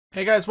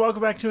Hey guys,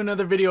 welcome back to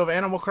another video of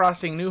Animal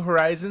Crossing New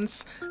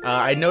Horizons.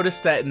 I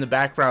noticed that in the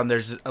background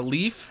there's a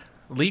Lief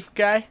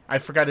guy. I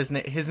forgot his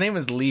name. His name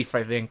is Lief,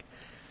 I think.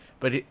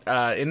 But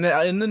in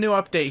the new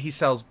update, he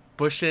sells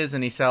bushes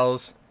and he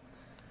sells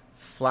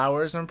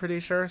flowers, I'm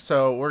pretty sure.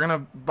 So we're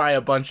gonna buy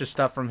a bunch of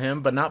stuff from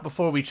him, but not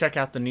before we check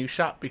out the new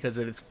shop because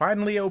it is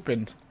finally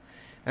opened.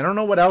 I don't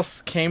know what else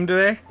came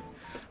today,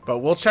 but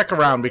we'll check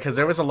around because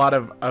there was a lot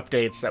of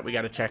updates that we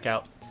got to check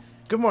out.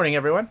 Good morning,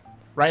 everyone.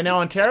 Right now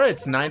on Terra,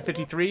 it's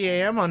 9:53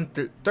 a.m. on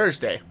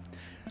Thursday.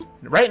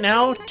 Right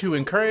now, to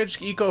encourage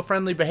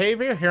eco-friendly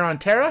behavior here on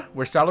Terra,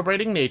 we're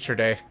celebrating Nature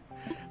Day.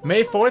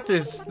 May 4th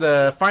is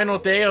the final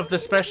day of the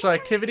special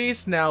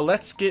activities. Now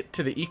let's get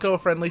to the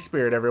eco-friendly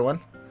spirit, everyone.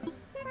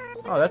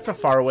 Oh, that's a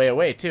far way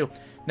away, too.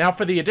 Now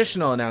for the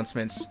additional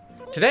announcements.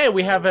 Today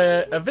we have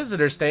a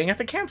visitor staying at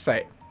the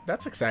campsite.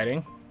 That's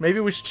exciting. Maybe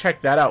we should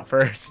check that out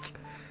first.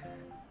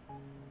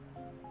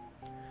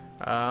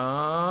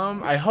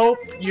 I hope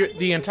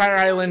the entire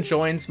island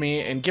joins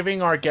me in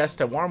giving our guest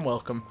a warm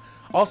welcome.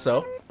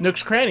 Also,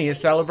 Nook's Cranny is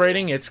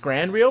celebrating its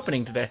grand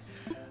reopening today.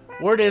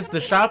 Word is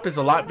the shop is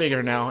a lot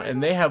bigger now,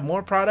 and they have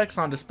more products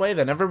on display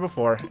than ever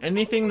before.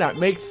 Anything that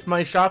makes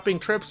my shopping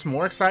trips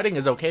more exciting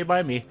is okay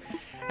by me.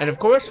 And of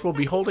course, we'll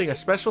be holding a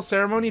special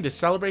ceremony to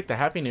celebrate the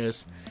happy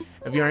news.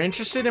 If you are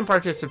interested in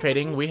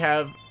participating, we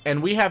have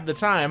the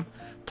time,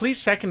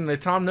 please check in the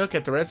Tom Nook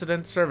at the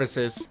Resident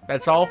Services.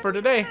 That's all for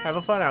today. Have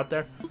a fun out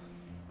there.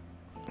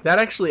 That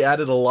actually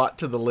added a lot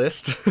to the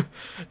list.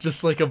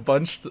 Just like a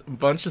bunch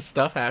of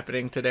stuff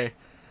happening today.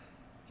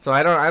 So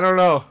I don't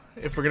know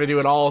if we're gonna do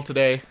it all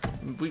today.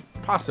 We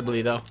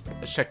possibly though.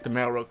 Let's check the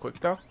mail real quick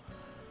though.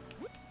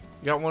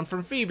 Got one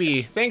from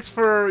Phoebe. Thanks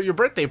for your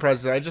birthday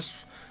present.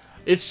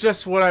 It's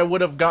just what I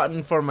would have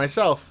gotten for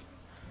myself.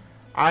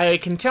 I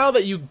can tell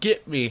that you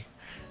get me.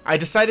 I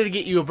decided to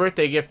get you a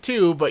birthday gift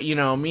too, but you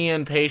know, me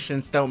and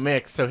patience don't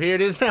mix. So here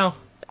it is now.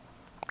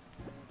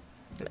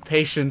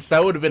 Patience,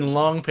 that would have been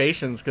long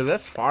patience because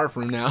that's far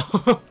from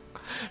now.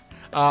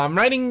 I'm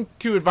writing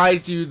to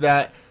advise you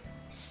that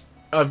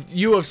of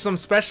some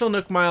special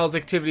Nook Miles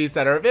activities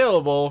that are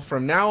available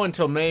from now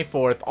until May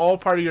 4th, all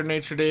part of your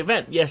Nature Day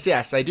event.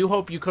 Yes, I do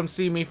hope you come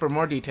see me for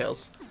more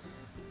details.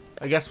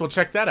 I guess we'll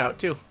check that out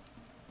too.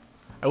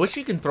 I wish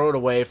you can throw it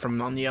away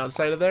from on the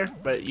outside of there,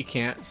 but you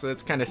can't, so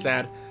that's kind of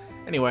sad.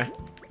 Anyway,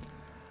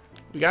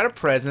 we got a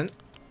present,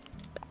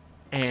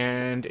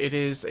 and it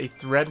is a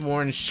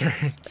thread-worn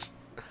shirt.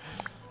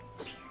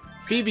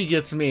 Phoebe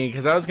gets me,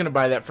 because I was going to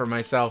buy that for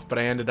myself, but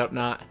I ended up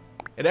not.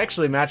 It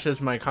actually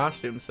matches my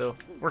costume, so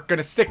we're going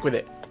to stick with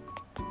it.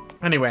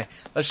 Anyway,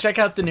 let's check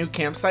out the new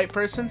campsite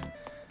person,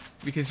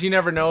 because you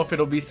never know if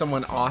it'll be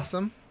someone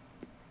awesome.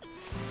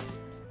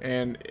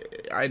 And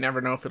I never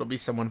know if it'll be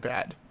someone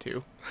bad,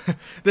 too.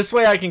 This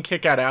way I can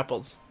kick out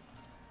apples.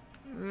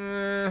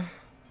 I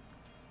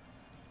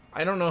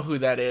don't know who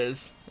that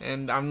is,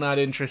 and I'm not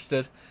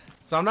interested.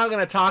 So I'm not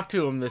going to talk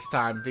to him this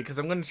time, because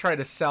I'm going to try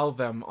to sell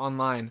them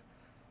online.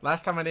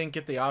 Last time I didn't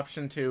get the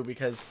option to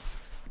because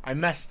I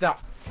messed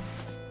up.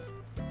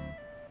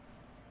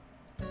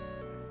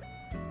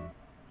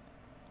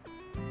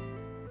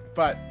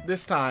 But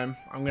this time,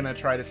 I'm going to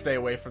try to stay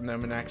away from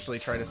them and actually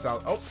try to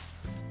sell... Oh,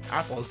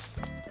 apples.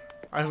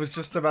 I was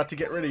just about to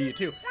get rid of you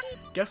too.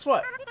 Guess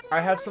what? I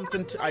have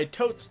something I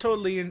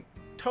totally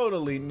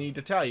need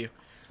to tell you.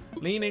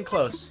 Lean in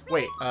close.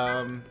 Wait,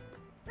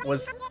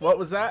 what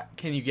was that?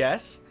 Can you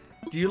guess?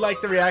 Do you like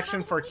the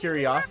reaction for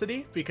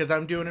curiosity? Because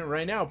I'm doing it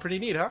right now. Pretty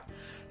neat, huh?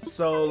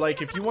 So, like,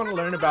 if you want to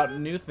learn about a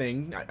new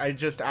thing, I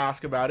just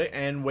ask about it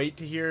and wait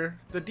to hear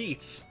the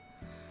deets.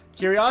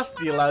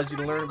 Curiosity allows you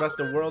to learn about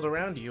the world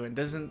around you, and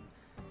doesn't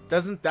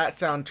that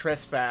sound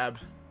tresfab?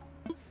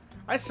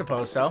 I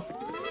suppose so.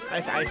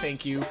 I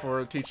thank you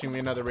for teaching me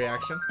another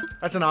reaction.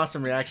 That's an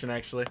awesome reaction,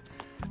 actually.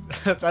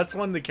 That's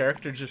one the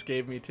character just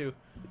gave me, too.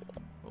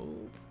 Oh,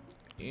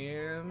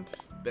 and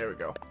there we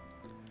go.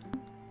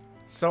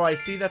 So I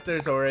see that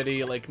there's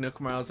already like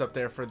Nook Miles up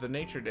there for the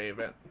Nature Day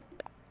event.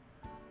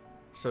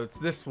 So it's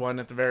this one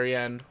at the very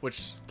end,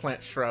 which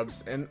plants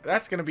shrubs, and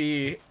that's gonna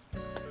be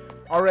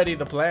already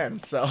the plan.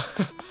 So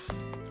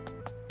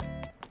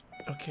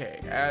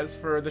okay, as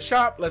for the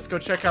shop, let's go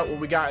check out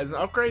what we got as an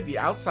upgrade. The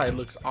outside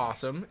looks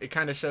awesome. It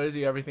kind of shows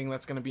you everything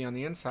that's gonna be on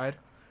the inside.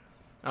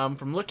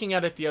 From looking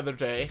at it the other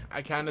day,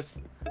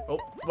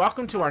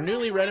 welcome to our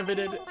newly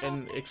renovated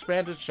and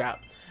expanded shop.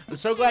 I'm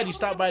so glad you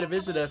stopped by to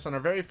visit us on our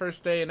very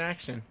first day in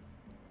action.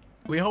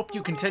 We hope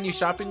you continue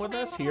shopping with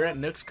us here at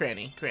Nook's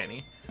Cranny.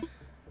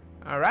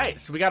 Alright,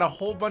 so we got a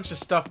whole bunch of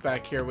stuff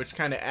back here which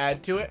kind of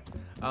add to it.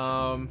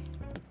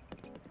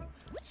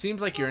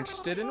 Seems like you're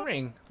interested in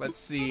ring. Let's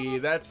see,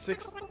 that's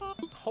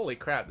holy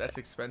crap, that's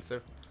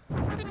expensive.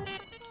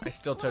 I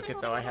still took it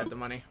though, I had the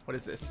money. What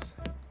is this?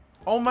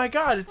 Oh my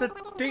god, it's a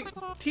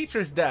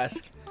teacher's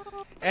desk.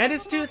 And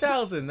it's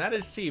 2,000, that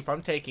is cheap,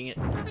 I'm taking it.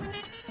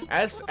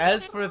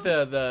 As for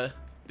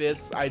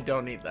this, I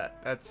don't need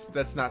that.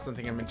 That's not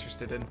something I'm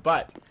interested in.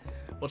 But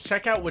we'll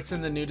check out what's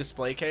in the new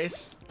display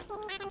case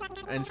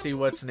and see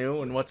what's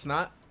new and what's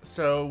not.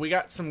 So we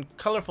got some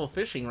colorful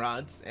fishing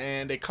rods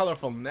and a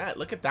colorful net.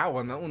 Look at that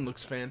one. That one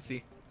looks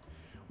fancy.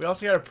 We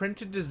also got a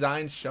printed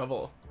design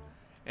shovel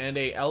and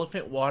a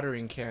elephant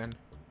watering can.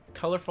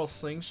 Colorful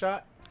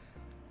slingshot.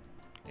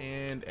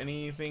 And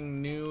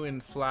anything new in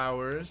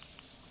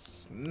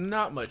flowers?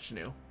 Not much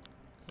new.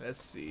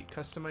 Let's see.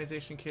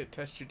 Customization kit.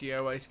 Test your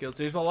DIY skills.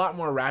 There's a lot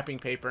more wrapping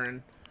paper,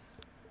 and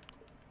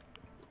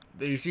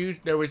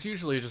there was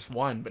usually just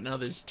one, but now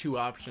there's 2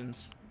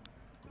 options,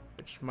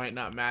 which might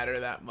not matter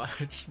that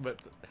much. But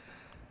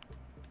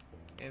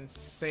and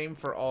same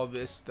for all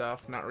this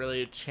stuff. Not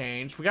really a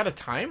change. We got a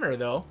timer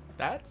though.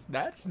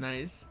 That's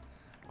nice.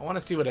 I want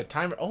to see what a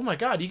timer. Oh my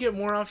God! You get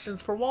more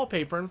options for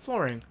wallpaper and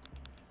flooring.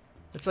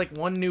 It's like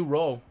 1 new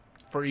row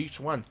for each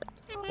one.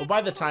 We'll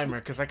buy the timer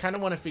because I kind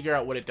of want to figure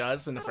out what it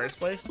does in the first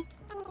place.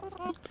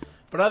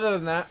 But other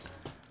than that,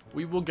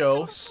 we will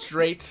go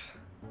straight.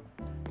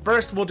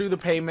 First, we'll do the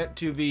payment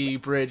to the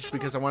bridge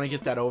because I want to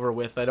get that over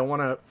with. I don't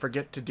want to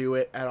forget to do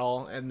it at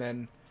all and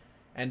then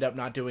end up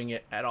not doing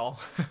it at all.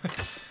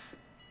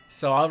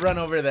 So I'll run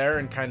over there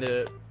and kind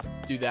of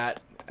do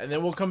that. And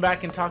then we'll come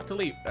back and talk to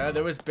Lief.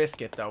 There was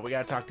Biscuit, though. We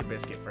got to talk to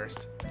Biscuit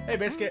first. Hey,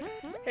 Biscuit.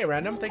 Hey,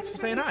 Random. Thanks for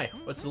saying hi.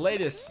 What's the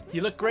latest?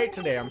 You look great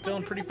today. I'm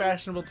feeling pretty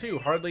fashionable, too.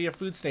 Hardly a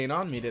food stain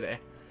on me today.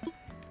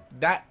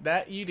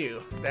 That you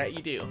do. That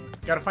you do.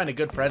 Got to find a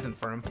good present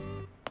for him.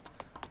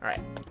 All right.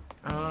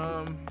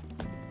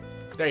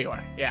 There you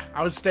are. Yeah,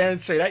 I was staring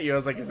straight at you. I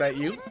was like, is that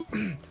you?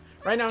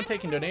 Right now I'm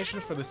taking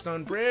donations for the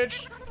stone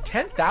bridge.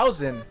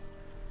 10,000.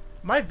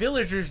 My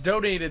villagers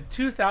donated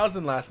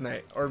 2,000 last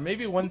night. Or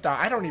maybe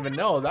 1,000. I don't even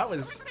know.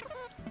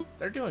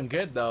 They're doing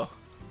good, though.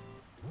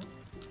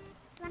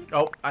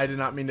 Oh, I did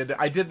not mean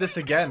to I did this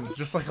again,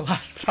 just like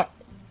last time.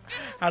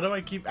 How do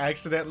I keep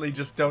accidentally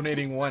just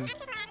donating 1?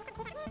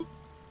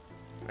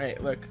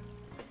 Alright, look.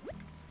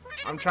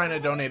 I'm trying to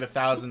donate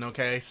 1,000,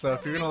 okay? So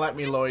if you're gonna let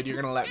me, Lloyd, you're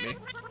gonna let me.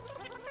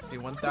 Let's see,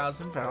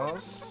 1,000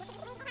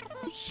 bells.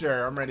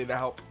 Sure, I'm ready to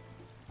help.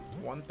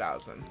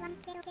 1,000.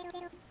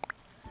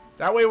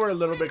 That way we're a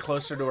little bit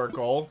closer to our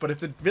goal. But if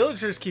the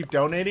villagers keep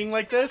donating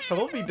like this,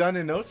 we'll be done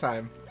in no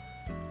time.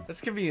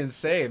 This could be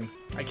insane.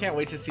 I can't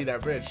wait to see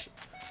that bridge.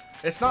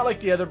 It's not like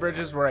the other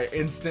bridges where I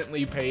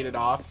instantly paid it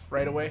off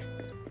right away.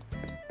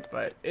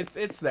 But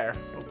it's there.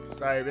 Oh,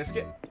 sorry,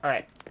 Biscuit.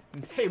 Alright.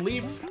 Hey,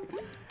 Lief.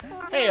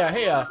 Hey,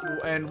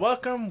 and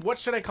welcome. What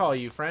should I call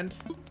you, friend?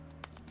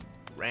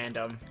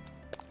 Random.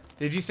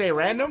 Did you say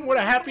Random? What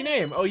a happy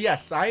name. Oh,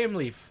 yes, I am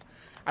Lief.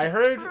 I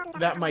heard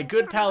that my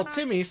good pal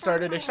Timmy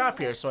started a shop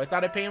here, so I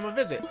thought I'd pay him a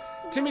visit.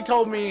 Timmy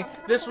told me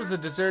this was a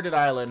deserted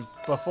island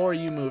before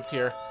you moved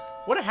here.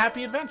 What a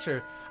happy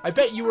adventure. I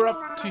bet you were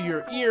up to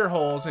your ear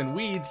holes in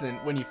weeds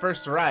when you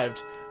first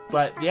arrived.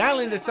 But the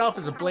island itself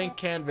is a blank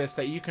canvas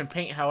that you can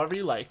paint however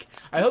you like.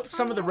 I hope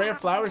some of the rare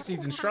flower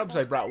seeds and shrubs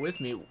I brought with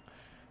me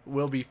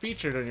will be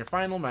featured on your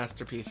final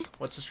masterpiece.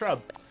 What's a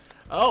shrub?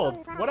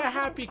 Oh, what a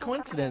happy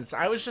coincidence.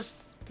 I was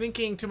just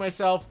thinking to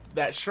myself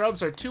that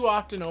shrubs are too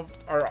often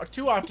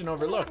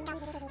overlooked.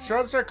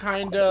 Shrubs are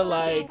kinda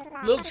like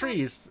little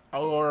trees,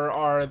 or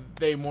are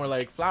they more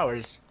like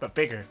flowers, but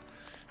bigger?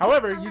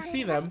 However, you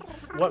see them.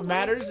 What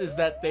matters is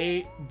that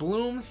they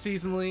bloom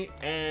seasonally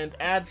and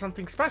add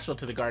something special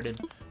to the garden.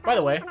 By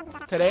the way,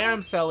 today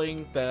I'm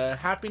selling the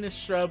happiest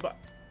shrub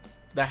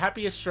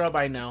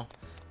I know,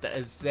 the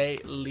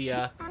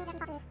azalea.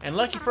 And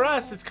lucky for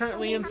us, it's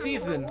currently in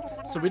season,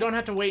 so we don't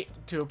have to wait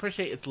to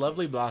appreciate its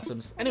lovely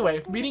blossoms.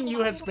 Anyway, meeting you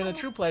has been a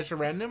true pleasure,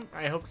 Random.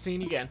 I hope seeing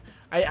you again.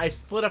 I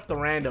split up the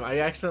Random. I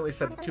accidentally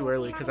said it too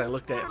early because I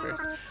looked at it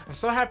first. I'm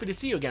so happy to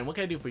see you again. What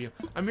can I do for you?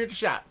 I'm here to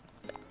shop.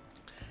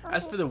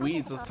 As for the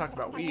weeds, let's talk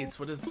about weeds.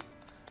 What is...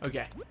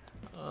 Okay.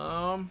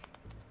 Ooh.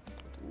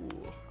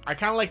 I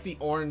kind of like the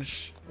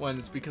orange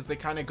ones because they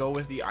kind of go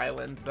with the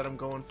island that I'm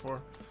going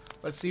for.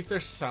 Let's see if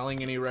they're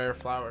selling any rare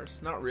flowers.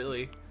 Not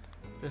really.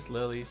 Just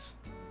lilies.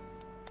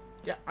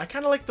 Yeah, I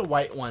kind of like the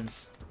white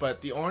ones,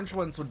 but the orange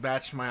ones would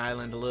match my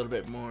island a little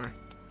bit more.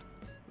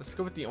 Let's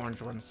go with the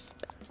orange ones.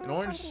 An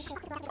orange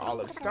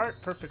olive start.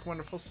 Perfect,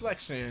 wonderful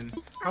selection.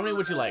 How many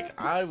would you like?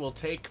 I will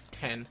take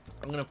 10.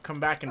 I'm going to come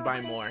back and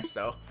buy more,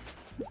 so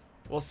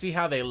we'll see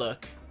how they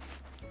look.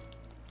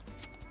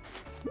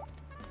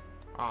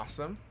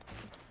 Awesome.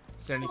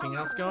 Is there anything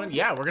else going?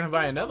 Yeah, we're going to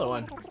buy another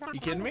one. You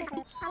kidding me?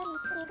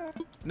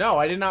 No,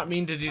 I did not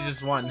mean to do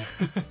just one.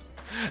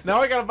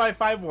 Now I got to buy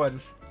 5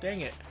 ones.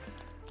 Dang it.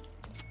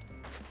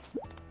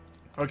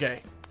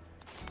 Okay.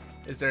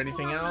 Is there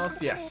anything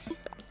else? Yes.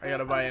 I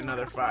gotta buy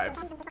another 5.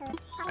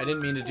 I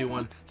didn't mean to do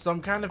one. So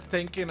I'm kind of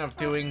thinking of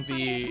doing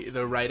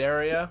the right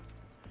area.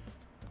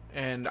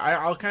 And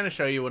I'll kind of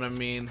show you what I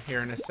mean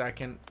here in a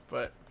second.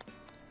 But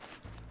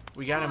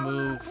we gotta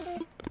move.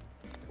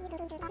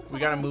 We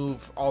gotta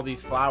move all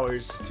these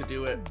flowers to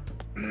do it.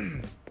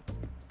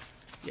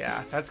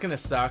 Yeah, that's gonna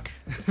suck.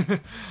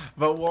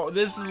 But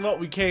this is what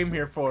we came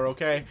here for,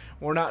 okay?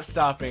 We're not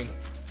stopping.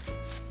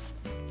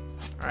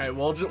 Alright,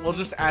 we'll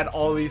just add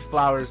all these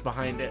flowers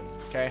behind it,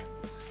 okay?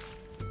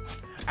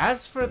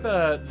 As for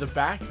the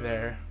back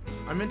there,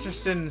 I'm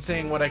interested in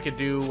seeing what I could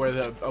do where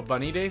the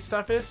bunny day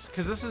stuff is,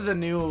 because this is a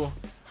new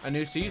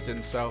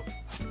season. So,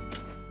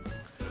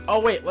 oh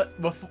wait,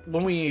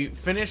 when we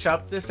finish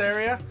up this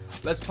area,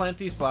 let's plant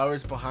these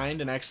flowers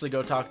behind and actually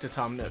go talk to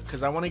Tom Nook,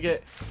 because I want to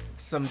get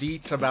some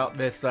deets about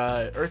this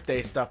Earth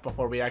Day stuff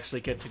before we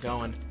actually get to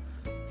going.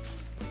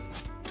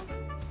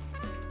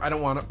 I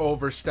don't want to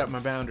overstep my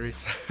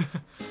boundaries.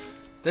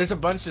 There's a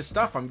bunch of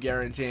stuff I'm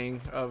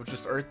guaranteeing of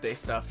just Earth Day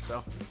stuff,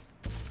 so.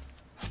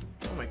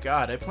 Oh my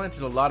god, I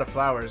planted a lot of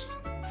flowers.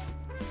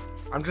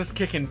 I'm just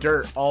kicking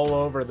dirt all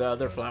over the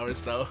other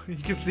flowers, though. You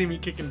can see me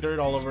kicking dirt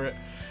all over it.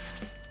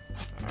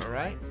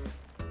 Alright.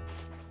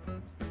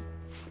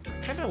 I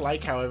kind of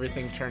like how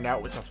everything turned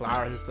out with the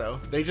flowers,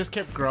 though. They just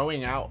kept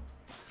growing out.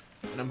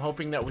 And I'm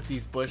hoping that with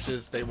these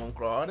bushes, they won't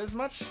grow out as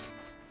much.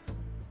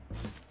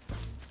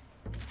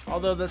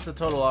 Although that's a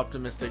total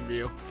optimistic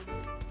view.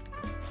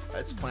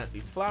 Let's plant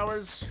these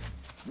flowers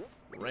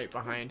right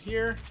behind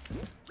here.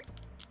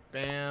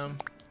 Bam.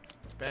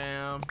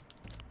 Bam.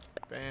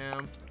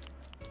 Bam.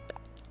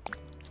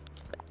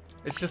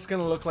 It's just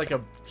gonna look like a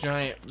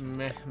giant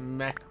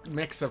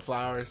mix of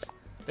flowers.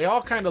 They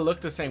all kind of look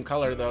the same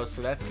color though,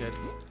 so that's good.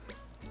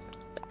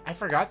 I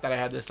forgot that I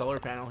had the solar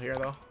panel here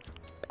though.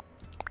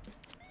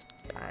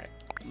 Alright,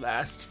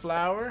 last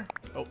flower.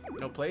 Oh,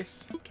 no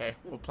place. Okay,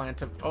 we'll plant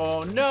them.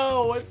 Oh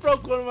no, I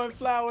broke one of my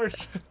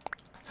flowers.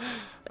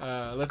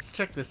 Let's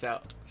check this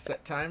out.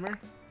 Set timer.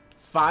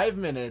 5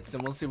 minutes,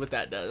 and we'll see what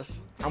that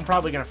does. I'm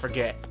probably gonna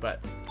forget, but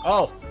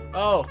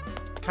oh,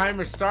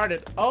 timer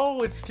started.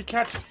 Oh, it's to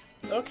catch.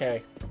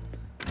 Okay,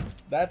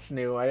 that's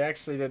new. I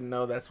actually didn't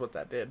know that's what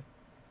that did.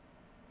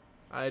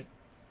 I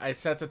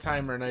set the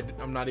timer, and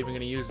I'm not even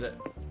gonna use it.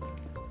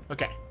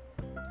 Okay.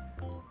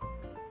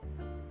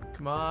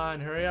 Come on,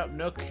 hurry up,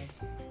 Nook.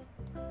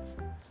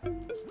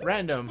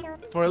 Random.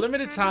 For a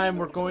limited time,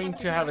 we're going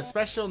to have a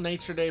special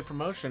Nature Day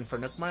promotion for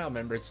Nook Mile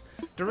members.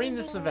 During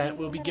this event,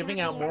 we'll be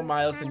giving out more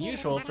miles than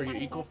usual for your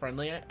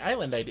eco-friendly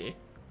island ID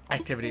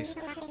activities.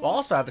 We'll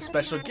also have a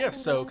special gift,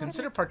 so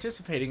consider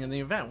participating in the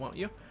event, won't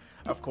you?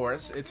 Of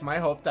course, it's my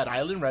hope that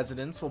island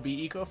residents will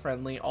be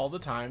eco-friendly all the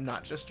time,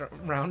 not just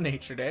around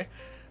Nature Day.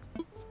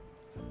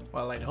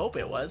 Well, I'd hope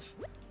it was.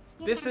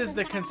 This is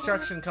the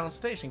construction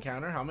consultation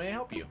counter. How may I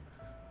help you?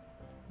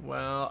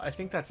 Well, I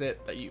think that's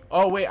it.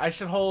 Oh wait, I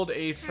should hold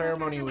a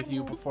ceremony with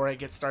you before I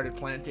get started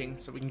planting,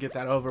 so we can get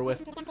that over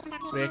with.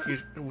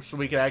 So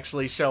we can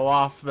actually show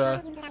off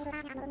the.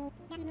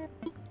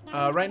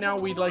 Right now,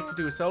 we'd like to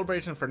do a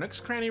celebration for Nook's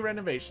Cranny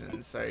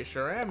renovations. I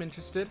sure am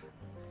interested.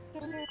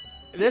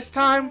 This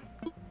time,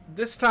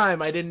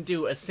 I didn't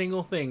do a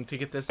single thing to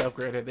get this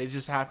upgraded. They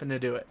just happened to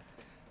do it.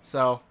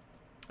 So,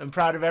 I'm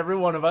proud of every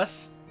one of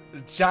us.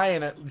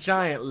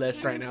 Giant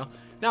list right now.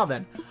 Now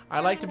then,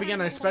 I'd like to begin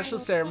our special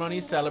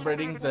ceremony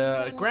celebrating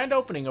the grand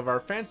opening of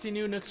our fancy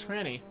new Nook's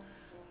Cranny.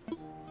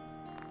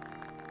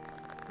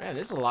 Man,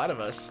 there's a lot of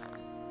us.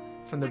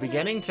 From the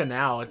beginning to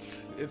now,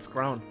 it's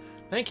grown.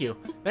 Thank you.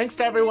 Thanks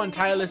to everyone's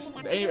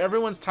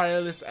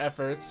tireless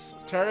efforts.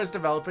 Terra's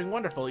developing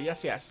wonderful.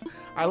 Yes.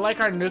 I'd like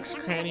our Nook's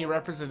Cranny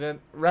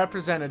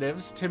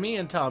representatives, Timmy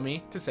and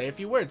Tommy, to say a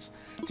few words.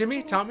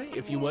 Timmy, Tommy,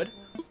 if you would.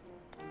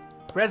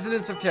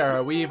 Residents of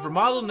Terra, we've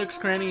remodeled Nook's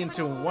Cranny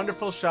into a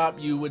wonderful shop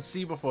you would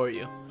see before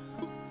you.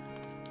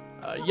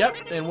 Yep,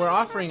 and we're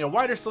offering a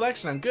wider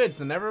selection on goods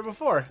than ever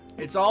before.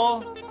 It's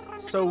all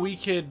so we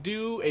could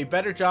do a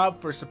better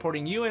job for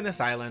supporting you and this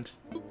island.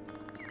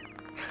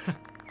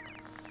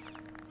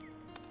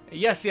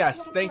 Yes,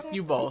 thank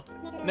you both.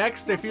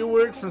 Next, a few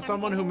words from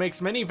someone who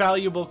makes many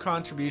valuable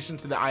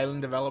contributions to the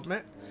island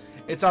development.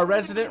 It's our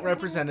resident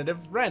representative,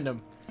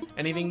 Random.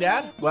 Anything to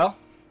add? Well,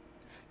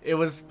 it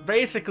was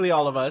basically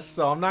all of us,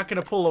 so I'm not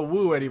going to pull a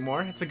woo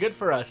anymore. It's a good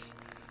for us.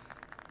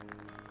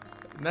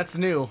 And that's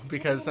new,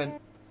 because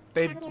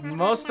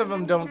most of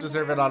them don't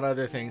deserve it on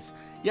other things.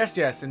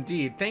 Yes,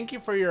 indeed. Thank you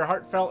for your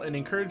heartfelt and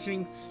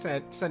encouraging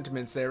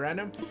sentiments there,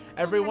 Random.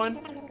 Everyone,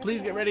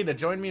 please get ready to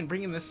join me in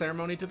bringing this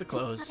ceremony to the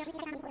close.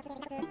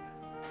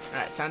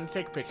 Alright, time to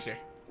take a picture.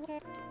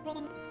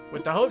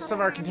 With the hopes of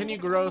our continued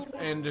growth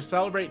and to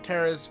celebrate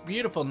Terra's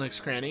beautiful Nook's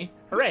Cranny,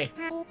 hooray!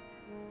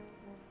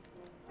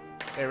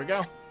 There we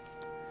go.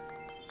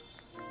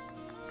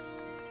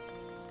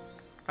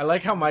 I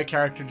like how my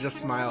character just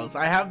smiles.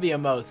 I have the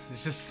emotes, it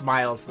just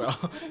smiles though.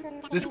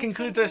 This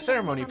concludes our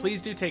ceremony.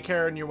 Please do take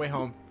care on your way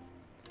home.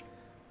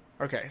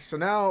 Okay, so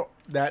now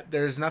that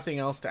there's nothing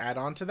else to add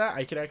on to that,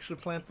 I could actually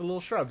plant the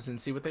little shrubs and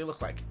see what they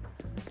look like.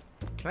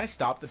 Can I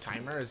stop the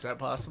timer? Is that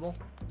possible?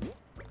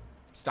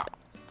 Stop.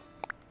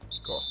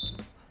 Cool.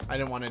 I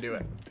didn't want to do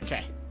it.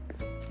 Okay.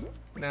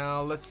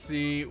 Now let's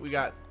see. We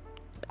got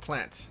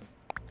plant.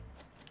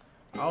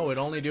 Oh, it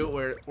only do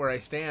it where I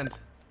stand.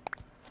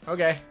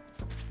 Okay.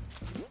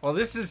 Well,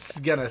 this is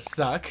gonna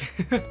suck.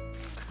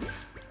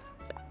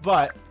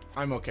 But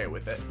I'm okay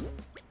with it.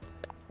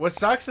 What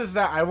sucks is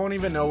that I won't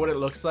even know what it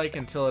looks like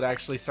until it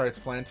actually starts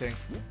planting.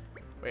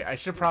 Wait, I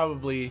should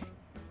probably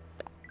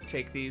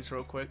take these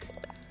real quick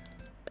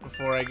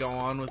before I go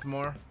on with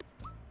more.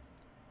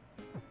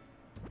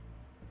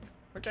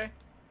 Okay.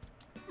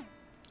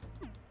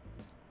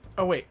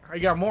 Oh wait, I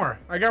got more.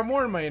 I got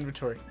more in my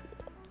inventory.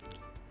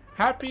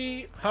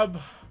 Happy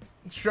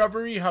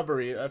Shrubbery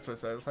Hubbery. That's what it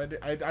says. I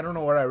don't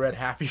know where I read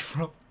happy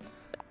from.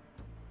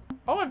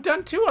 Oh, I've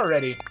done 2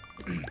 already.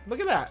 Look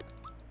at that.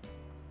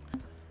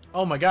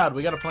 Oh my god,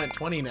 we gotta plant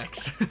 20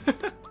 next.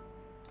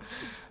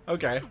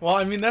 Okay, well,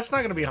 I mean, that's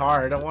not gonna be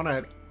hard. I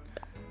want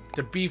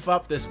to beef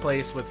up this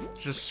place with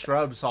just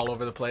shrubs all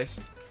over the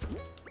place.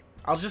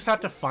 I'll just have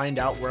to find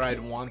out where I'd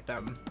want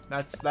them.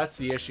 That's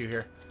the issue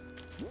here.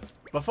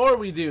 Before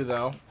we do,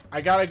 though,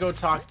 I gotta go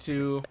talk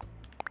to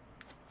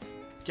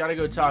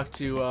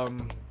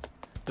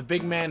the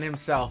big man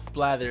himself,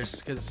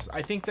 Blathers, because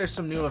I think there's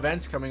some new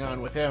events coming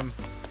on with him.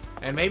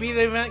 And maybe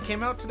the event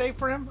came out today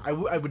for him? I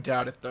would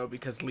doubt it, though,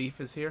 because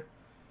Lief is here.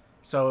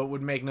 So it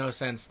would make no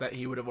sense that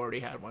he would have already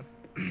had one.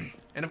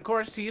 And of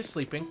course, he is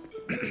sleeping.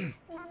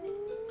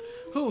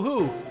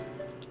 Hoo-hoo!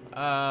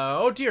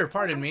 Oh dear,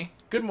 pardon me.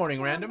 Good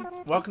morning, Random.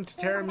 Welcome to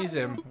Terra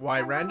Museum. Why,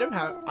 Random?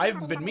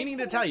 I've been meaning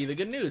to tell you the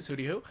good news,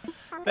 hooty-hoo.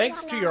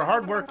 Thanks to your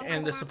hard work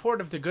and the support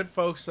of the good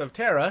folks of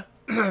Terra,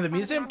 the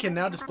museum can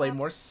now display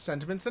more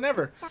sentiments than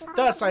ever.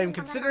 Thus, I am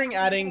considering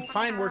adding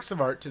fine works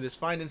of art to this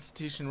fine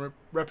institution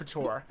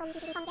repertoire.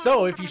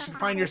 So, if you should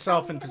find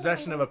yourself in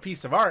possession of a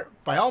piece of art,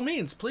 by all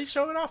means, please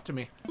show it off to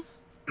me.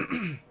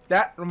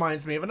 That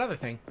reminds me of another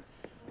thing.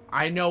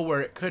 I know where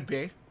it could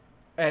be,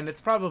 and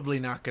it's probably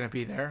not going to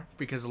be there,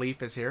 because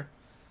Lief is here.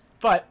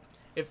 But,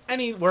 if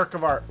any work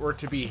of art were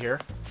to be here,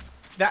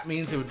 that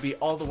means it would be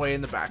all the way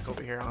in the back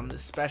over here on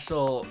this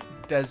special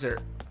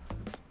desert.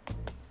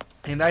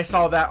 And I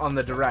saw that on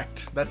the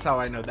direct. That's how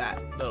I know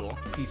that little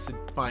piece of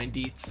fine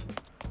deets.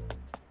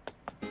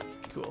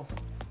 Cool.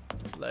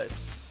 Let's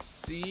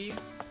see.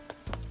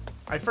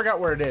 I forgot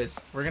where it is.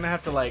 We're gonna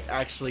have to, like,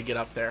 actually get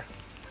up there.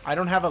 I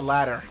don't have a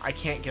ladder. I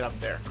can't get up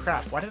there.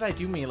 Crap, why did I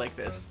do me like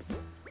this?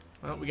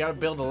 Well, we gotta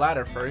build a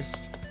ladder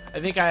first. I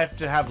think I have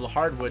to have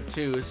hardwood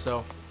too,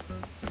 so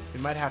we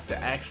might have to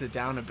axe it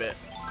down a bit.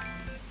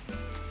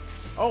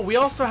 Oh, we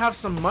also have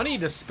some money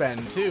to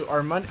spend too,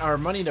 or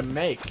money to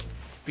make,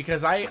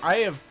 because I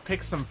have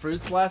picked some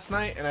fruits last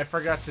night and I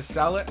forgot to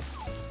sell it.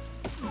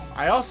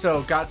 I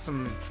also got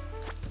some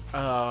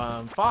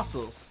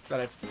fossils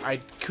that I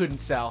couldn't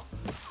sell.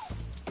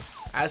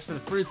 As for the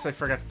fruits,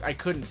 I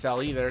couldn't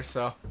sell either,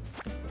 so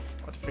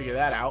I'll have to figure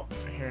that out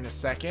here in a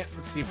second.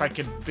 Let's see if I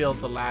can build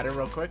the ladder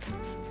real quick.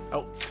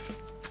 Oh.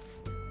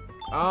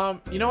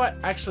 You know what?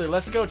 Actually,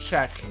 let's go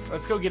check.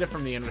 Let's go get it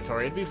from the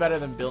inventory. It'd be better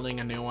than building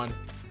a new one.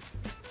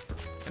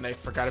 And I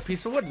forgot a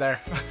piece of wood there.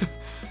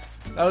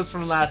 That was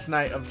from last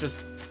night of just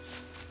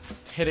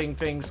hitting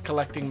things,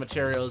 collecting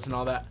materials and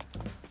all that.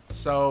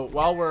 So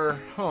while we're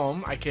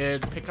home, I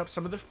could pick up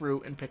some of the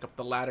fruit and pick up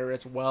the ladder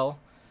as well.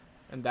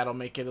 And that'll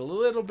make it a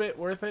little bit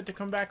worth it to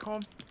come back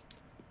home.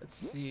 Let's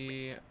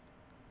see.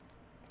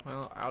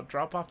 Well, I'll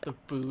drop off the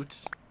boot.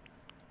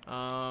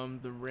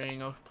 The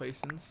ring I'll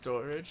place in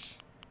storage.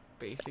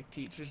 Basic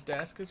teacher's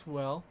desk as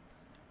well.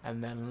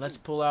 And then let's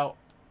pull out.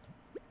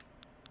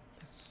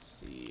 Let's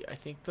see. I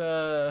think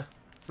the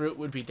fruit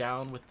would be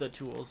down with the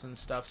tools and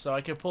stuff. So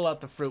I could pull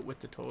out the fruit with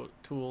the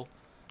tool.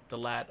 The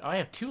ladder. Oh, I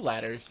have 2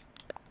 ladders.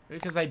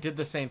 Because I did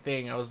the same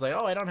thing. I was like,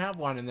 oh, I don't have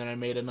one. And then I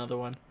made another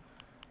one.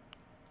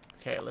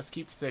 Okay, let's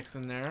keep 6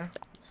 in there.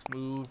 Let's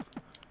move.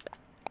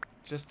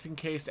 Just in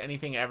case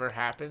anything ever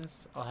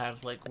happens, I'll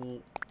have like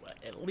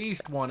at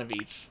least 1 of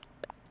each.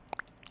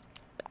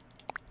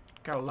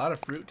 Got a lot of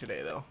fruit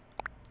today, though.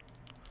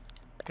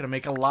 Gonna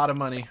make a lot of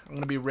money. I'm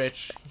gonna be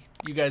rich.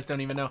 You guys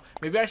don't even know.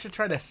 Maybe I should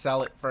try to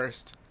sell it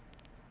first.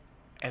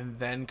 And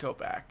then go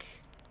back.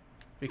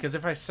 Because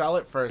if I sell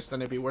it first,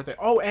 then it'd be worth it.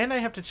 Oh, and I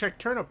have to check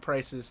turnip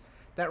prices.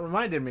 That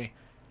reminded me.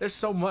 There's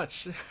so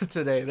much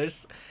today.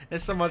 There's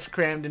so much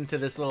crammed into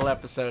this little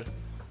episode.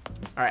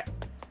 Alright.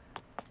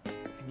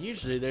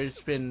 Usually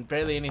there's been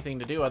barely anything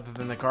to do other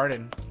than the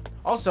garden.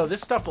 Also, this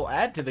stuff will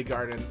add to the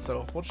garden,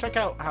 so we'll check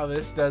out how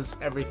this does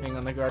everything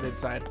on the garden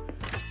side.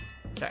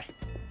 Okay.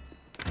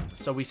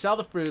 So we sell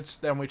the fruits,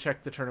 then we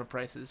check the turnip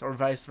prices, or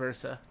vice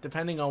versa,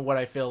 depending on what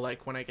I feel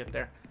like when I get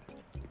there.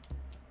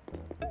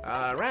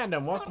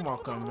 Random,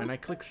 welcome, and I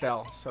click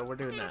sell, so we're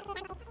doing that.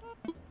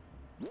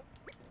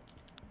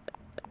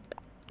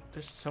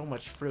 There's so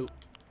much fruit.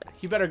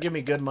 You better give me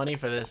good money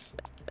for this.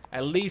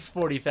 At least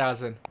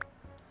 40,000.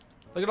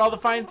 Look at all the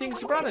fine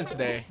things you brought in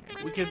today.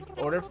 We could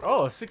order...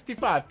 Oh,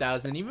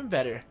 65,000. Even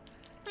better.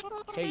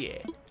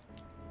 Hey,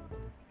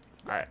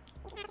 yeah.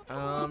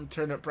 Alright.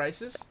 Turnip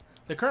prices.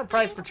 The current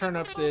price for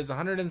turnips is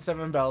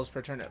 107 bells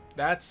per turnip.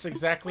 That's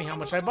exactly how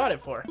much I bought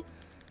it for.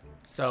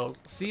 So,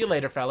 see you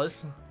later,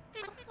 fellas.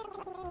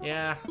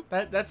 Yeah,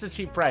 that's a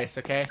cheap price,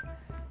 okay?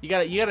 You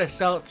gotta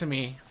sell it to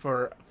me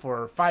for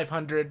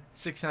 500,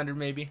 600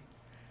 maybe.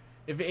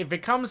 If it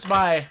comes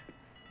by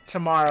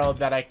tomorrow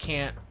that I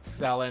can't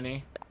sell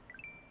any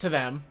to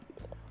them,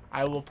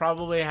 I will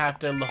probably have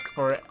to look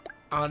for it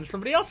on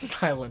somebody else's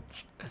island.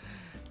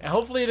 And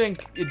hopefully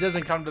it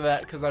doesn't come to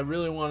that, because I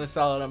really want to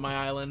sell it on my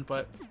island.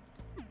 But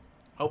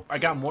oh, I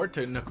got more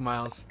to Nook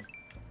Miles.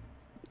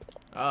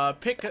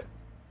 Pick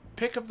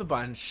of the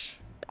bunch.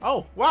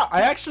 Oh, wow.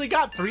 I actually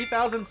got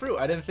 3,000 fruit.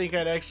 I didn't think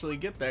I'd actually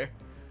get there.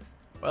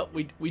 Well,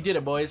 we did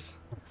it, boys.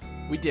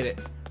 We did it.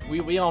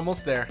 We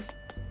almost there.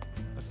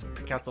 Let's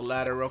pick out the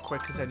ladder real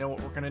quick because I know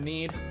what we're going to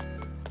need.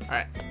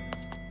 Alright.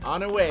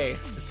 On our way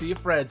to see if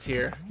Fred's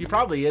here. He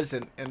probably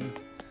isn't, and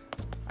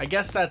I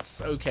guess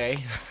that's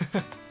okay.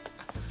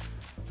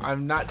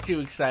 I'm not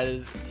too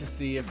excited to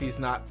see if he's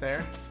not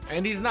there.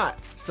 And he's not.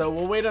 So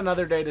we'll wait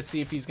another day to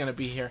see if he's going to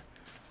be here.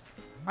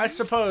 I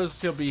suppose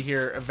he'll be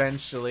here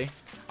eventually.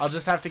 I'll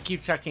just have to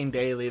keep checking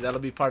daily. That'll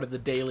be part of the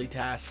daily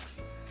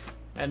tasks.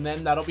 And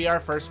then that'll be our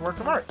first work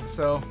of art.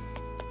 So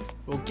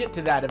we'll get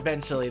to that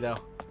eventually, though.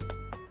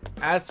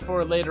 As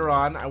for later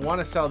on, I want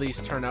to sell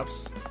these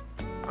turnips.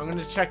 I'm going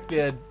to check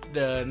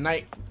the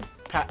night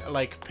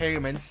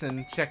payments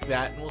and check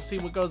that. And we'll see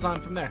what goes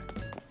on from there.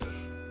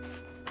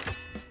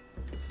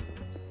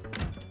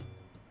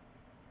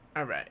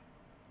 Alright.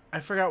 I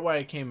forgot why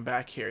I came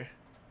back here.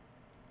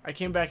 I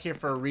came back here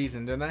for a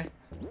reason, didn't I?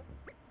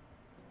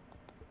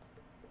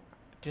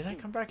 Did I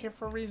come back here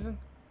for a reason?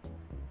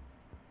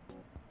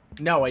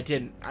 No, I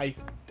didn't.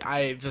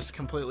 I just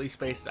completely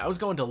spaced it. I was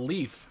going to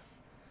Lief.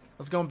 I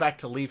was going back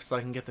to Lief so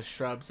I can get the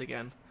shrubs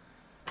again.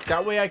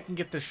 That way I can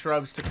get the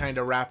shrubs to kind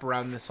of wrap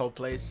around this whole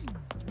place.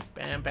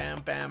 Bam,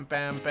 bam, bam,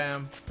 bam,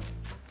 bam.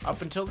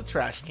 Up until the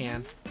trash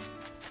can.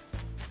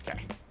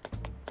 Okay.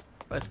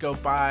 Let's go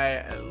buy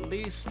at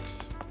least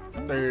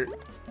 30?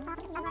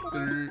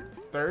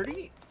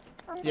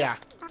 Yeah.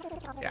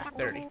 Yeah,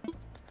 30.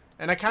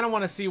 And I kind of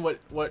want to see what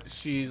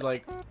she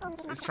like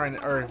is trying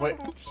to, or what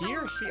he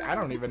or she, I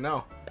don't even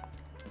know.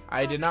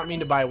 I did not mean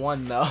to buy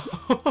one though.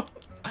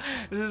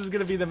 This is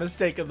gonna be the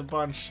mistake of the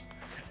bunch.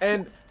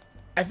 And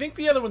I think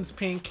the other one's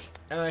pink,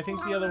 and I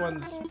think the other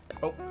one's,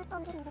 oh,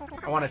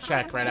 I want to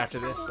check right after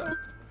this though.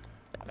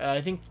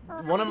 I think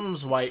one of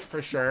them's white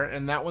for sure,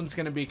 and that one's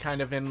gonna be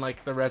kind of in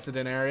like the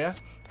resident area,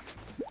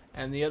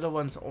 and the other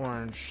one's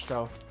orange.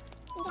 So,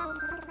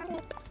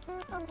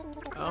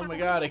 oh my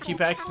god, I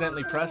keep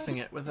accidentally pressing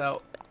it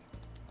without.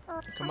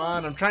 Come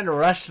on, I'm trying to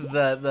rush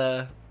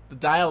the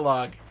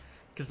dialogue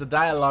because the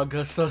dialogue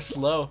goes so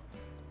slow.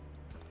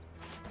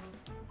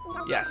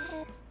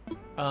 Yes,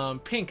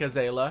 pink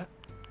azalea,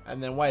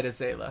 and then white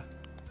azalea.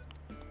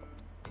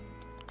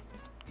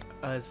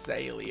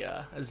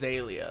 Azalea,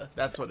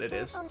 that's what it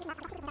is.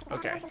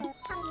 Okay.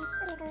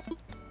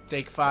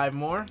 Take 5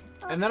 more.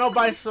 And then I'll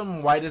buy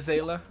some white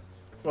azalea.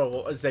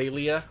 Well,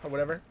 azalea or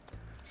whatever.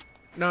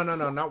 No,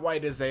 not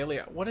white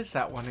azalea. What is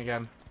that one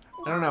again?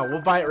 I don't know.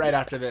 We'll buy it right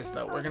after this,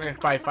 though. We're going to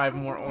buy 5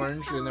 more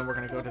orange, and then we're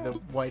going to go to the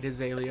white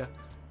azalea.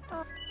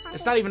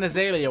 It's not even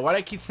azalea. Why do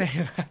I keep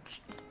saying that?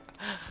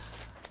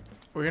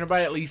 We're going to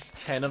buy at least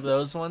 10 of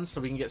those ones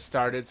so we can get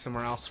started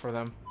somewhere else for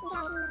them.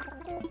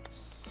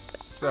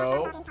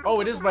 So,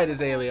 oh, it is white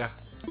azalea.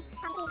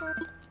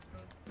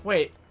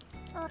 Wait,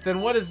 then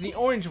what is the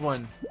orange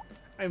one?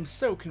 I'm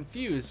so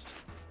confused.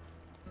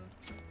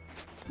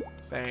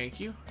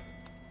 Thank you.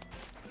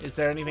 Is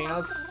there anything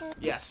else?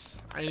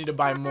 Yes, I need to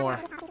buy more.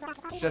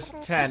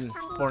 Just 10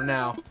 for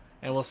now,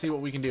 and we'll see what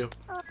we can do.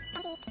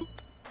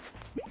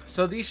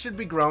 So these should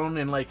be grown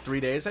in like 3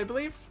 days, I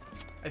believe.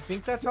 I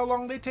think that's how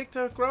long they take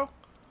to grow.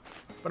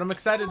 But I'm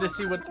excited to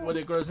see what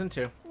it grows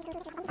into.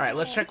 Alright,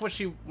 let's check what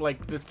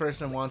this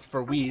person wants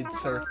for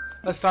weeds, or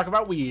let's talk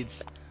about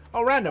weeds.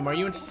 Oh, random, are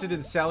you interested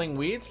in selling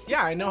weeds?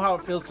 Yeah, I know how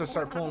it feels to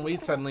start pulling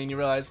weeds suddenly and you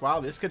realize, wow,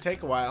 this could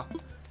take a while.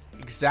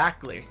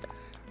 Exactly.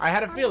 I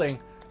had a feeling,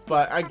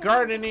 but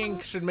gardening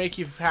should make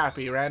you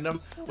happy, random,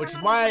 which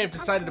is why I've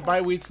decided to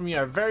buy weeds from you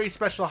at a very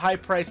special high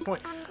price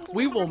point.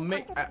 We will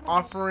make an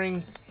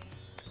offering,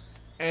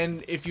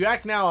 and if you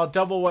act now, I'll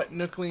double what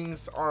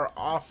Nooklings are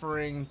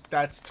offering.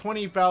 That's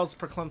 20 bells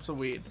per clump of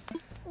weed.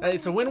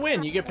 It's a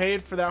win-win. You get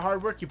paid for that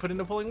hard work you put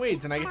into pulling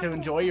weeds, and I get to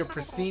enjoy your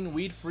pristine,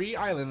 weed-free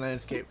island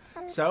landscape.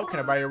 So, can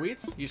I buy your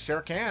weeds? You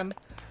sure can.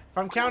 If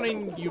I'm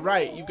counting you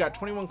right, you've got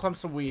 21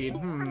 clumps of weed.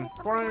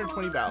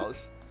 420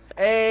 bells.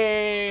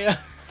 Hey!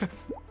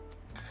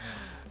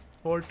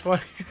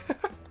 420.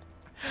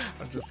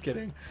 I'm just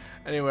kidding.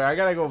 Anyway, I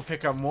gotta go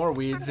pick up more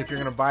weeds if you're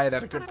gonna buy it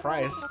at a good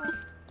price.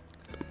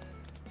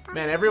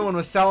 Man, everyone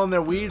was selling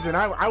their weeds, and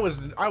I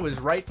was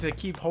right to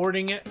keep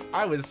hoarding it.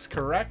 I was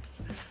correct.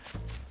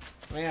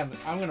 Man,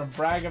 I'm gonna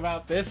brag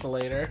about this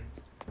later.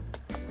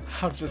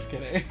 I'm just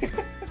kidding.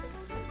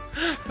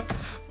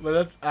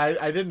 But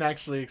I didn't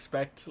actually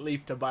expect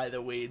Lief to buy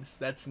the weeds.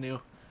 That's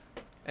new.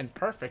 And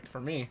perfect for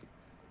me.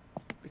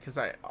 Because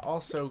I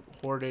also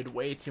hoarded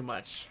way too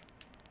much.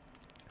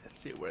 Let's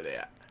see where they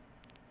at.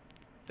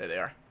 There they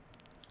are.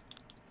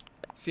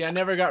 See, I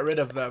never got rid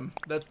of them.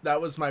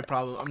 That was my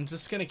problem. I'm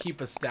just gonna keep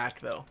a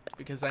stack though,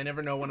 because I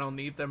never know when I'll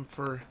need them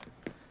for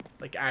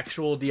like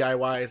actual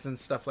DIYs and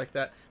stuff like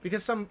that.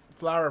 Because some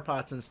flower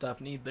pots and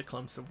stuff need the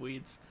clumps of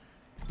weeds.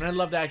 And I'd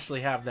love to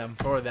actually have them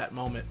for that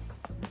moment.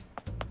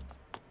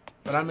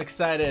 But I'm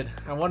excited.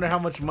 I wonder how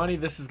much money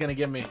this is gonna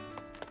give me.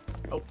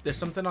 Oh, there's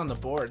something on the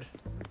board.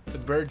 The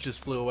bird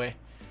just flew away.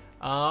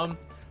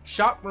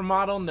 Shop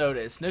remodel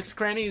notice. Nook's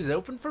Cranny is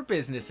open for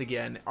business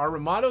again. Our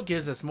remodel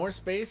gives us more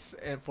space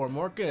and for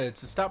more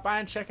goods, so stop by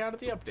and check out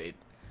the update.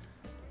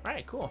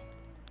 Alright, cool.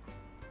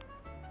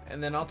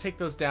 And then I'll take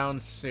those down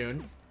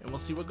soon, and we'll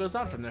see what goes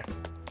on from there.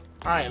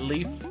 Alright,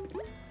 Lief.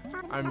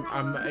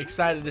 I'm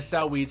excited to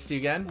sell weeds to you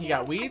again. You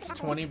got weeds,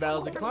 20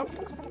 bells a clump.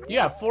 You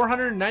got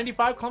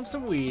 495 clumps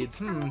of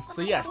weeds.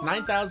 So yes,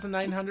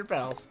 9,900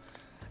 bells.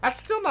 That's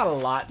still not a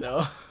lot,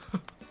 though.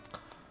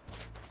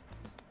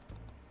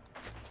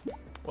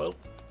 Well,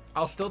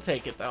 I'll still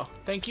take it, though.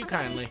 Thank you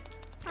kindly.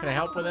 Can I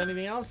help with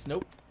anything else?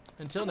 Nope.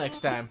 Until next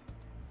time.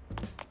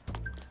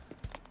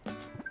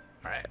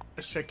 Alright,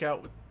 let's check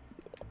out.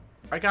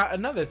 I got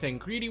another thing.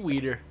 Greedy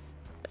Weeder.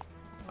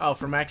 Oh,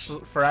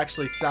 for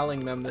actually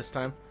selling them this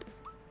time.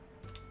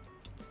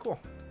 Cool.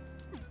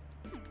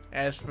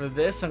 As for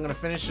this, I'm going to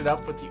finish it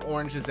up with the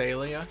orange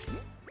azalea.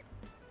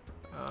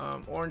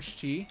 Orange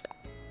tea.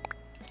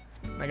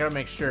 And I got to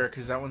make sure,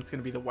 because that one's going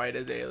to be the white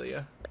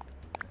azalea.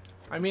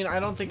 I mean, I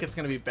don't think it's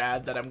going to be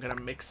bad that I'm going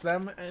to mix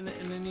them in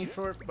any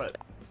sort, but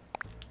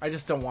I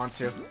just don't want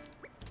to.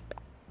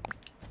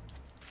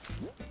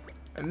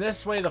 And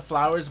this way, the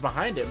flowers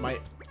behind it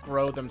might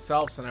grow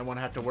themselves, and I won't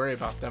have to worry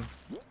about them.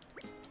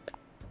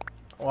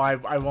 Well,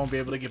 I won't be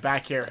able to get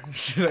back here,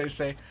 should I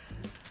say.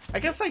 I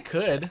guess I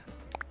could.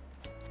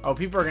 Oh,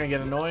 people are going to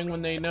get annoying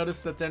when they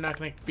notice that they're not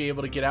going to be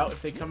able to get out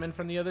if they come in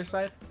from the other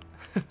side.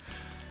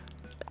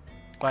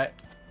 But,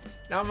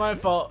 not my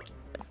fault.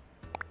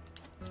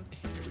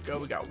 Here we go.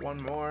 We got one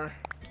more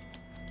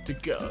to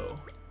go.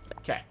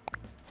 Okay.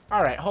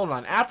 Alright, hold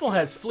on. Apple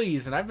has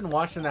fleas, and I've been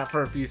watching that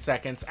for a few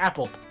seconds.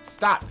 Apple,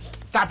 stop.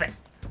 Stop it.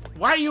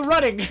 Why are you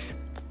running?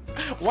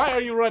 Why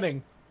are you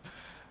running?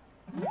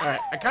 Alright,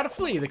 I got a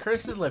flea. The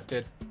curse is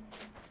lifted.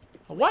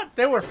 What?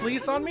 There were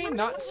fleas on me?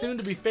 Not soon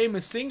to be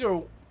famous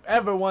singer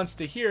ever wants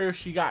to hear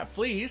she got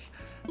fleas.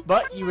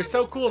 But you were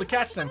so cool to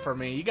catch them for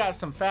me. You got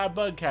some fab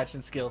bug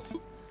catching skills.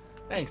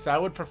 Thanks, I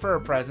would prefer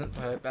a present,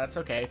 but that's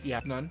okay if you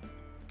have none.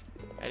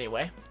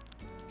 Anyway,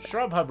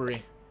 shrub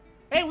hubbery.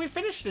 Hey, we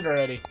finished it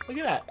already. Look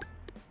at that.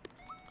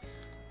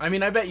 I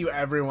mean, I bet you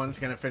everyone's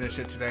gonna finish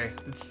it today.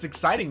 It's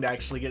exciting to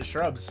actually get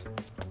shrubs.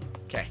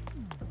 Okay.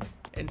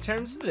 In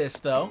terms of this,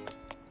 though,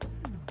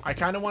 I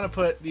kind of want to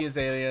put the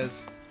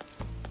azaleas.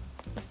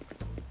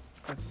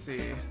 Let's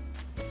see.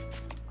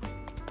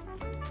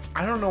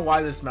 I don't know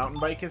why this mountain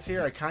bike is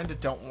here. I kind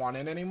of don't want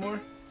it anymore.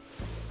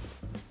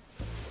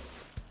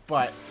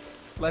 But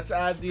let's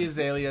add the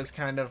azaleas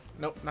kind of...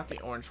 Nope, not the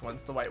orange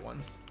ones, the white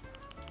ones.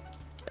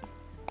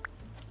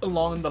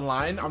 Along the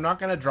line. I'm not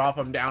going to drop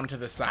them down to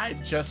the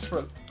side just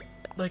for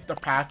like the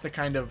path to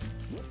kind of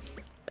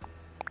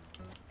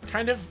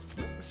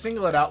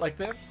single it out like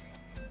this.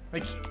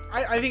 Like,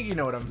 I think you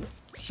know what I'm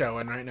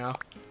showing right now.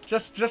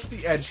 Just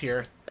the edge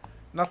here.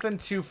 Nothing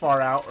too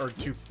far out or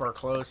too far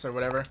close or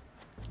whatever.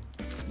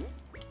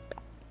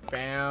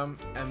 Bam.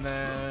 And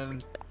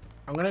then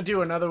I'm going to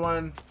do another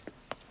one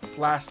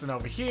blasting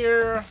over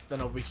here,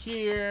 then over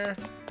here,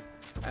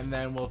 and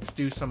then we'll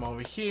do some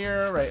over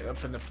here, right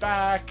up in the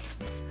back,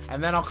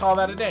 and then I'll call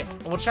that a day.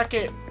 And we'll check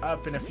it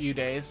up in a few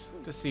days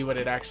to see what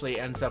it actually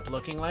ends up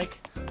looking like.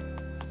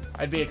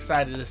 I'd be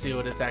excited to see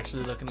what it's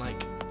actually looking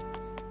like.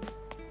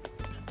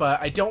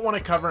 But I don't want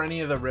to cover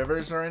any of the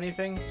rivers or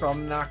anything, so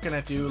I'm not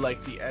going to do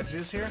like the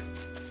edges here.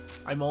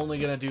 I'm only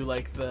going to do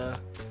like the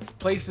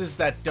places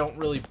that don't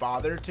really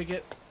bother to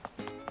get,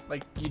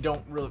 like we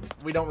don't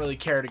really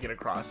care to get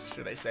across,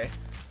 should I say.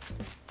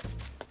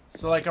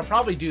 So like I'll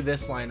probably do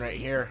this line right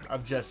here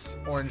of just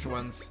orange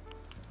ones,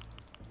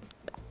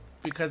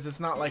 because it's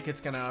not like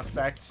it's going to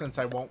affect since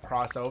I won't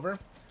cross over.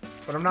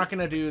 But I'm not going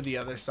to do the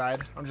other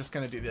side. I'm just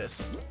going to do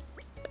this.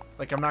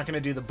 Like, I'm not going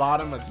to do the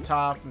bottom or the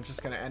top. I'm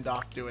just going to end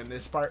off doing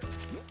this part.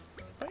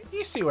 But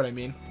you see what I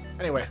mean.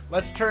 Anyway,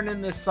 let's turn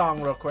in this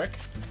song real quick.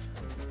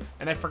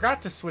 And I forgot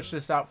to switch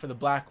this out for the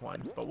black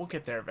one, but we'll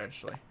get there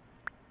eventually.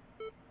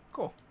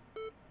 Cool.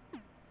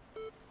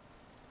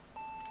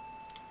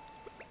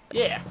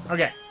 Yeah,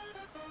 okay.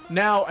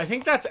 Now, I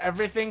think that's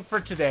everything for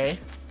today.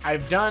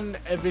 I've done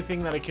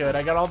everything that I could.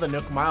 I got all the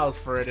Nook miles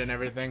for it and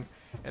everything.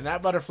 And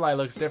that butterfly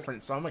looks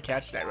different, so I'm going to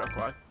catch that real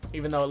quick.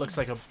 Even though it looks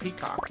like a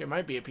peacock. It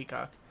might be a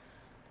peacock.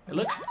 It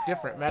looks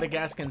different.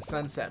 Madagascan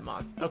sunset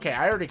moth. Okay,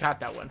 I already caught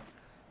that one.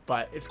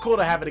 But it's cool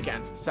to have it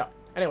again. So,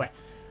 anyway.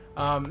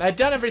 I've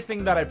done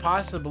everything that I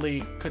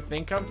possibly could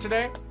think of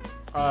today.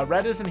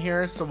 Red isn't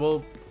here, so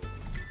we'll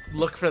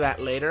look for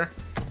that later.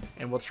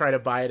 And we'll try to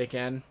buy it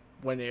again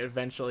when it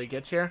eventually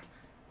gets here.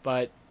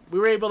 But we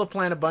were able to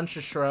plant a bunch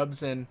of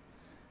shrubs and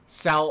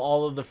sell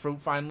all of the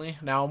fruit finally.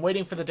 Now I'm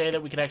waiting for the day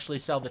that we could actually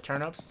sell the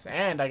turnips,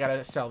 and I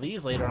gotta sell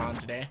these later on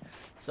today.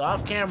 So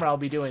off camera I'll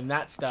be doing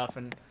that stuff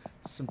and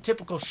some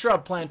typical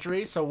shrub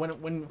plantery. So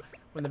when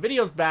the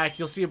video's back,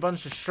 you'll see a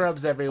bunch of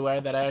shrubs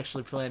everywhere that I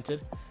actually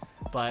planted.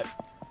 But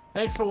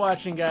thanks for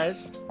watching,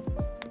 guys.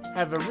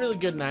 Have a really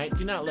good night.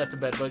 Do not let the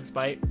bedbugs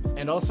bite,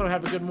 and also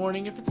have a good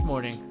morning if it's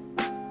morning.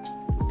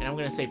 And I'm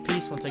gonna say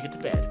peace once I get to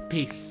bed.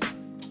 Peace.